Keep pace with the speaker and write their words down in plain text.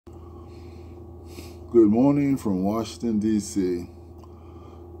Good morning from Washington, D.C.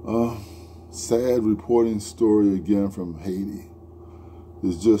 Sad reporting story again from Haiti.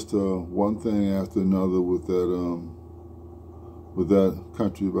 It's just one thing after another with that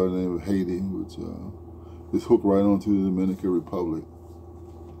country by the name of Haiti, which is hooked right onto the Dominican Republic.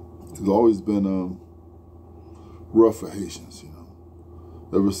 It's always been rough for Haitians,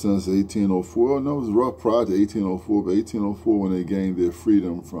 ever since 1804. Well, no, it was rough prior to 1804, but 1804 when they gained their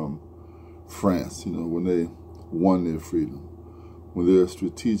freedom from France, when they won their freedom, when their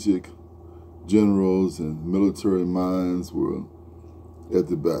strategic generals and military minds were at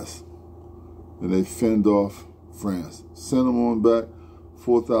the best. And they fended off France, sent them on back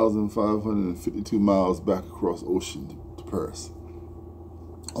 4,552 miles back across ocean to Paris,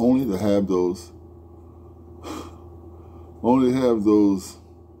 only to have those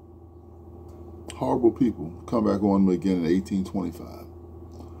horrible people come back on them again in 1825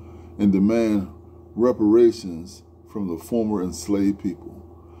 and demand reparations from the former enslaved people.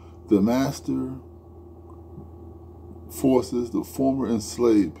 The master forces the former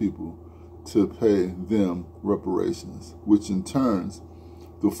enslaved people to pay them reparations, which in turns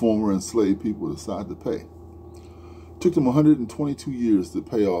the former enslaved people decide to pay. It took them 122 years to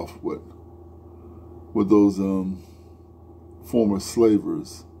pay off what those former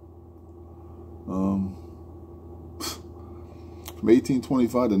slavers from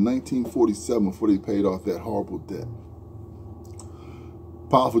 1825 to 1947 before they paid off that horrible debt.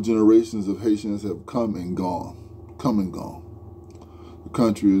 Powerful generations of Haitians have come and gone. The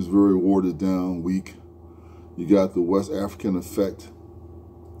country is very watered down, weak. You got the West African effect.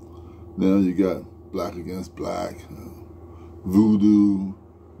 Now you got black against black, voodoo,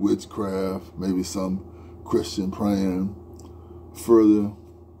 witchcraft, maybe some Christian praying, further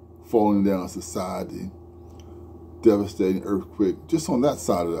falling down society, devastating earthquake, just on that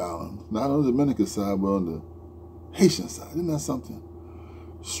side of the island. Not on the Dominican side, but on the Haitian side. Isn't that something?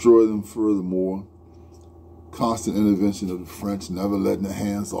 Destroy them furthermore. Constant intervention of the French, never letting their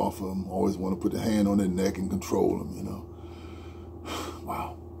hands off of them. Always want to put their hand on their neck and control them,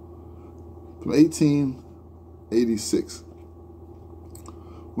 Wow. From 1886,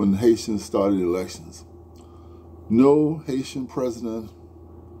 when the Haitians started elections, no Haitian president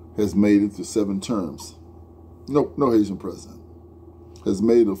has made it to 7 terms. No Haitian president has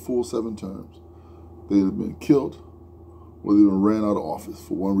made a full 7 terms. They have been killed or they ran out of office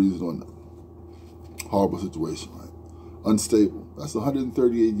for one reason or another. Horrible situation, right? Unstable. That's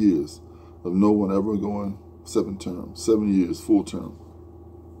 138 years of no one ever going 7 terms, 7 years, full term.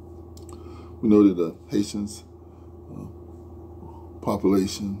 We know that the Haitians'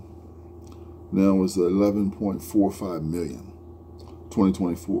 population now is 11.45 million.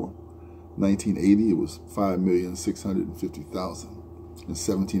 2024. 1980, it was 5,650,000. In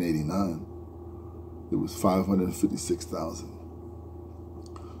 1789, it was 556,000.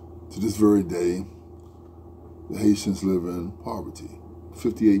 To this very day, the Haitians live in poverty.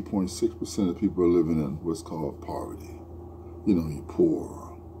 58.6% of people are living in what's called poverty. You're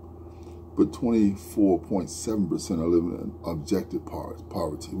poor. But 24.7% are living in objective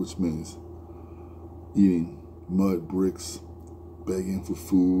poverty, which means eating mud bricks, begging for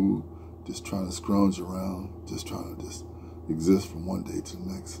food, just trying to scrounge around, just trying to exist from one day to the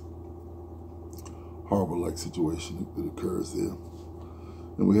next. Horrible situation that occurs there.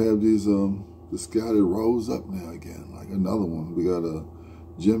 And we have these this guy that rose up now again, like another one. We got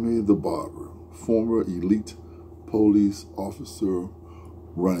Jimmy the Barber, former elite police officer,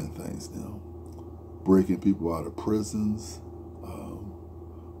 running things now, breaking people out of prisons,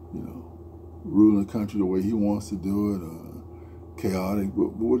 ruling the country the way he wants to do it, chaotic.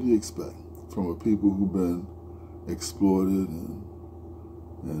 But what do you expect from a people who've been exploited and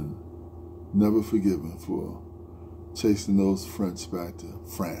never forgiven for chasing those French back to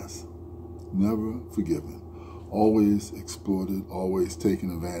France? Never forgiven. Always exploited, always taken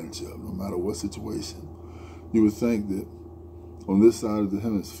advantage of, no matter what situation. You would think that on this side of the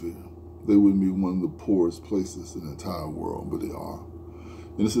hemisphere, they wouldn't be one of the poorest places in the entire world, but they are.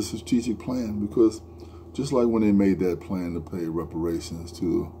 And it's a strategic plan because just like when they made that plan to pay reparations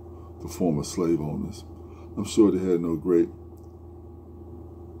to the former slave owners, I'm sure they had no great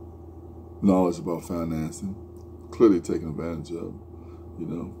knowledge about financing, clearly taken advantage of,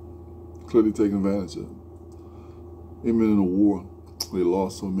 clearly taken advantage of. Even in the war, they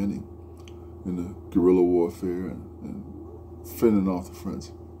lost so many in the guerrilla warfare and fending off the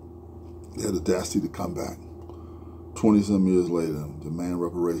French. They had the audacity to come back 20-some years later, demand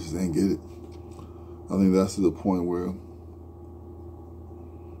reparations. They didn't get it. I think that's to the point where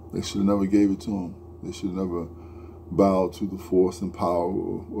they should have never gave it to them. They should have never bow to the force and power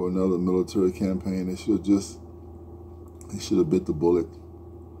or another military campaign. They should have bit the bullet,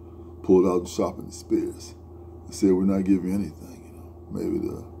 pulled out and sharpened the spears, and said, we're not giving you anything. You know, maybe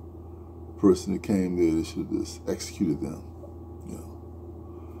the person that came there, they should have just executed them. You know,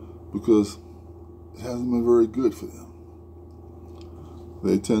 because it hasn't been very good for them.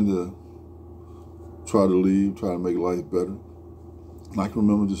 They tend to try to leave, try to make life better. And I can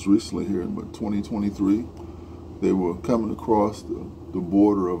remember just recently here in 2023, they were coming across the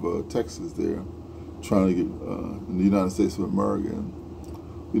border of Texas there, trying to get in the United States of America. And,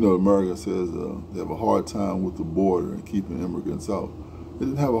 you know, America says they have a hard time with the border and keeping immigrants out. They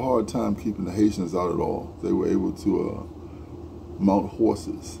didn't have a hard time keeping the Haitians out at all. They were able to mount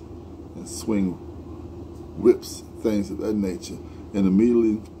horses and swing whips, things of that nature, and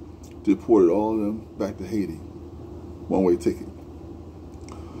immediately deported all of them back to Haiti. One-way ticket.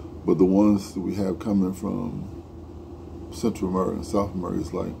 But the ones that we have coming from Central America and South America,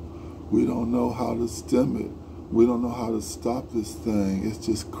 it's like, we don't know how to stem it. We don't know how to stop this thing. It's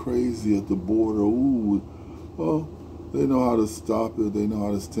just crazy at the border. Ooh, well, they know how to stop it. They know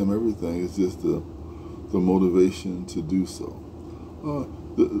how to stem everything. It's just the motivation to do so.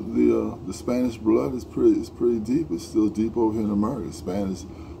 The Spanish blood is pretty deep. It's still deep over here in America. Spanish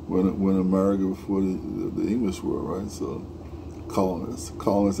when America before the English were, right? So colonists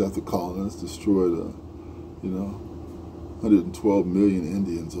after colonists destroyed, 112 million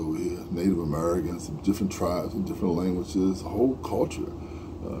Indians over here, Native Americans, different tribes and different languages, a whole culture.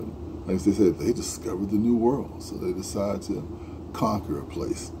 Like they said, they discovered the New World, so they decided to conquer a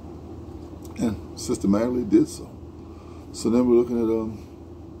place, and systematically did so. So then we're looking at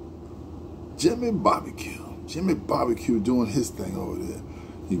Jimmy Barbecue. Jimmy Barbecue doing his thing over there.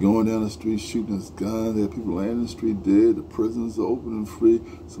 He going down the street shooting his gun. There are people laying in the street dead. The prisons are open and free.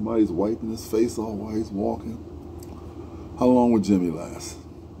 Somebody's wiping his face off while he's walking. How long would Jimmy last?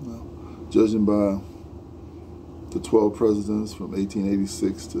 Well, judging by the 12 presidents from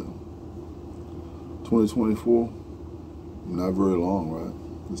 1886 to 2024, not very long, right?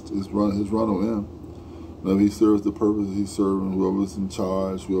 His run will end. Now, if he serves the purpose he's serving, whoever's in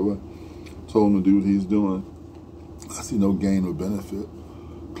charge, whoever told him to do what he's doing, I see no gain or benefit.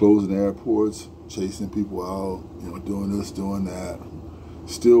 Closing airports, chasing people out, doing this, doing that.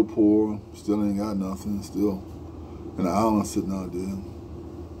 Still poor, still ain't got nothing, still an island sitting out there.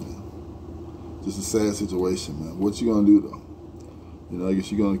 Yeah. Just a sad situation, man. What you gonna do though? I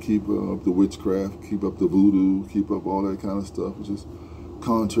guess you're gonna keep up the witchcraft, keep up the voodoo, keep up all that kind of stuff, which is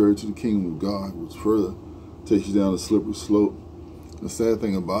contrary to the kingdom of God, which further takes you down a slippery slope. The sad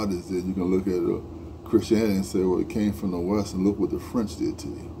thing about it is that you can look at Christianity and say, well, it came from the West, and look what the French did to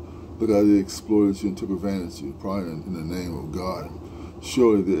you. Look how they exploited you and took advantage of you, probably in the name of God.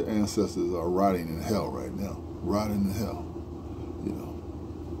 Surely their ancestors are rotting in hell right now. Rotting in hell.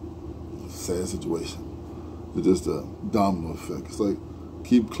 Sad situation. It's just a domino effect. It's like,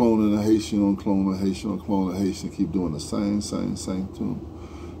 keep cloning a Haitian on clone a Haitian on clone a Haitian, keep doing the same tune.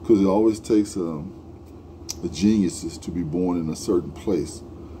 Because it always takes a geniuses to be born in a certain place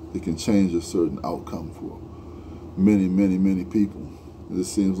that can change a certain outcome for many, many, many people. And it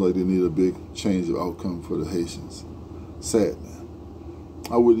seems like they need a big change of outcome for the Haitians. Sad, man.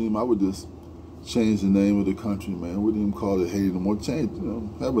 I would just change the name of the country, man. I wouldn't even call it Haiti no more. Change,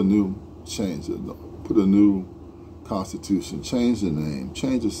 have a new change. Put a new constitution. Change the name.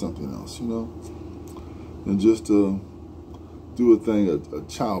 Change it something else, And just do a thing, a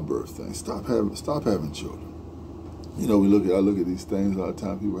childbirth thing. Stop having children. I look at these things all the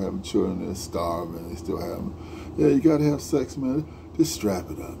time. People having children, they're starving, they still have them. Yeah, you gotta have sex, man. Just strap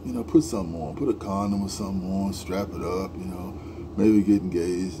it up. Put something on. Put a condom or something on. Strap it up. Maybe get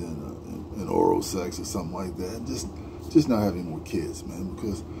engaged in oral sex or something like that. Just not having more kids, man,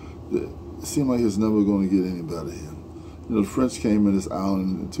 because it seems like it's never going to get any better here. The French came in this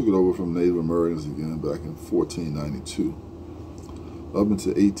island and took it over from Native Americans again back in 1492. Up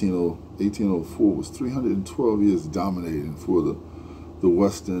until 1804 was 312 years dominating for the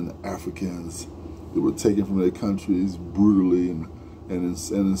Western Africans that were taken from their countries brutally and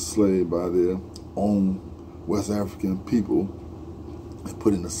enslaved by their own West African people and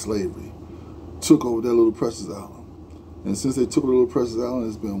put into slavery. Took over that little precious island. And since they took over the little precious island,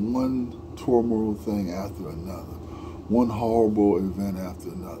 it's been one turmoil thing after another. One horrible event after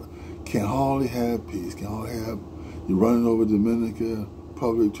another. Can hardly have peace. Can hardly have... You're running over Dominica,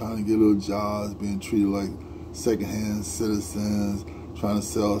 public, trying to get little jobs, being treated like secondhand citizens, trying to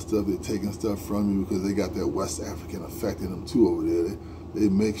sell stuff. They're taking stuff from you because they got that West African effect in them too over there. They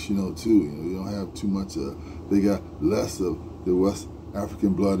mix, too. You don't have too much. They got less of the West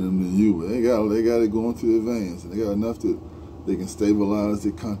African blood in them than you, but they got it going through their veins, and they got enough that they can stabilize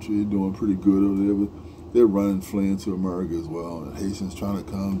their country, doing pretty good over there. But they're running, fleeing to America as well. And Haitians trying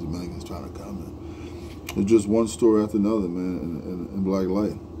to come, Dominicans trying to come. And it's just one story after another, man, in Black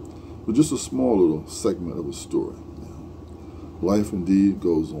Light. But just a small little segment of a story. You know. Life indeed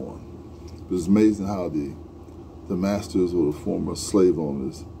goes on. It's amazing how the masters or the former slave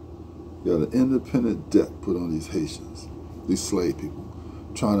owners got an independent debt put on these Haitians, these slave people,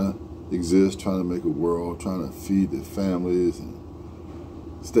 trying to exist, trying to make a world, trying to feed their families and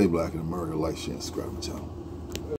stay black in America like she and Scrappy Channel.